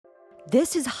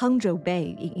This is Hangzhou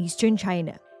Bay in eastern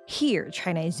China. Here,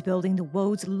 China is building the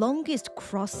world's longest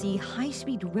cross-sea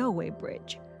high-speed railway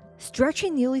bridge.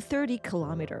 Stretching nearly 30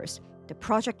 kilometers, the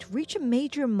project reached a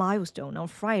major milestone on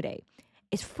Friday.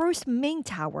 Its first main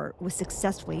tower was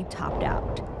successfully topped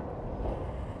out.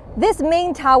 This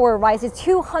main tower rises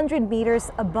 200 meters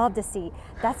above the sea.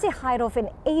 That's the height of an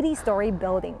 80-story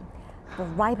building. But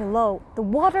right below, the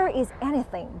water is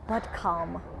anything but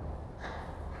calm.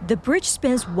 The bridge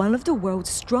spans one of the world's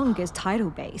strongest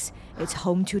tidal bays. It's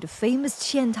home to the famous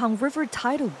Qiantang River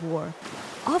tidal bore.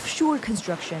 Offshore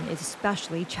construction is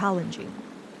especially challenging.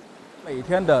 The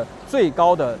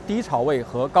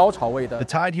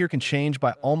tide here can change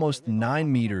by almost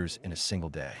 9 meters in a single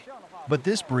day. But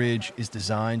this bridge is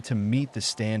designed to meet the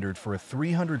standard for a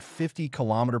 350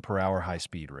 km/h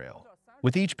high-speed rail,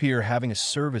 with each pier having a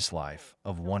service life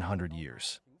of 100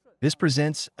 years. This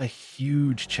presents a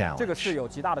huge challenge.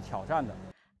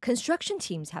 Construction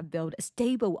teams have built a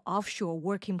stable offshore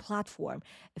working platform,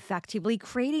 effectively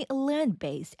creating a land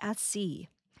base at sea.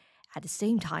 At the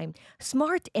same time,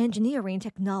 smart engineering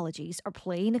technologies are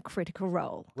playing a critical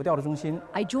role.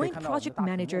 I joined project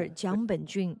manager Jiang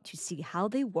Benjun to see how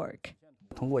they work.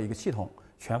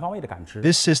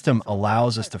 This system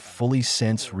allows us to fully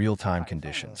sense real-time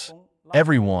conditions.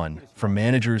 Everyone, from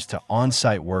managers to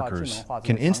on-site workers,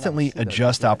 can instantly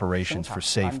adjust operations for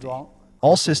safety.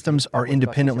 All systems are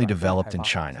independently developed in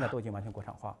China.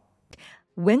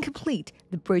 When complete,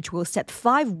 the bridge will set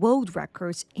 5 world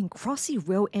records in cross-sea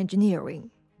rail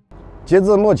engineering. As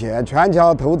of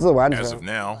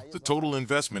now, the total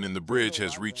investment in the bridge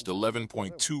has reached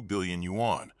 11.2 billion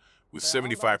yuan, with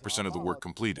 75% of the work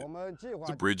completed.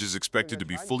 The bridge is expected to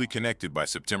be fully connected by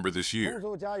September this year.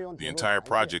 The entire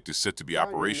project is set to be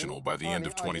operational by the end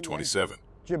of 2027.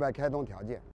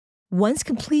 Once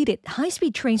completed,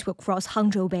 high-speed trains will cross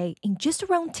Hangzhou Bay in just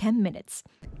around 10 minutes.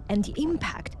 And the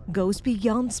impact goes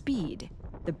beyond speed.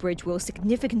 The bridge will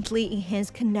significantly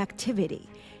enhance connectivity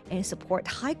and support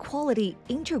high-quality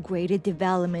integrated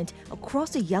development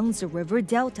across the Yangtze River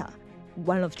Delta,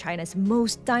 one of China's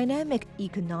most dynamic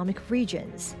economic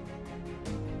regions.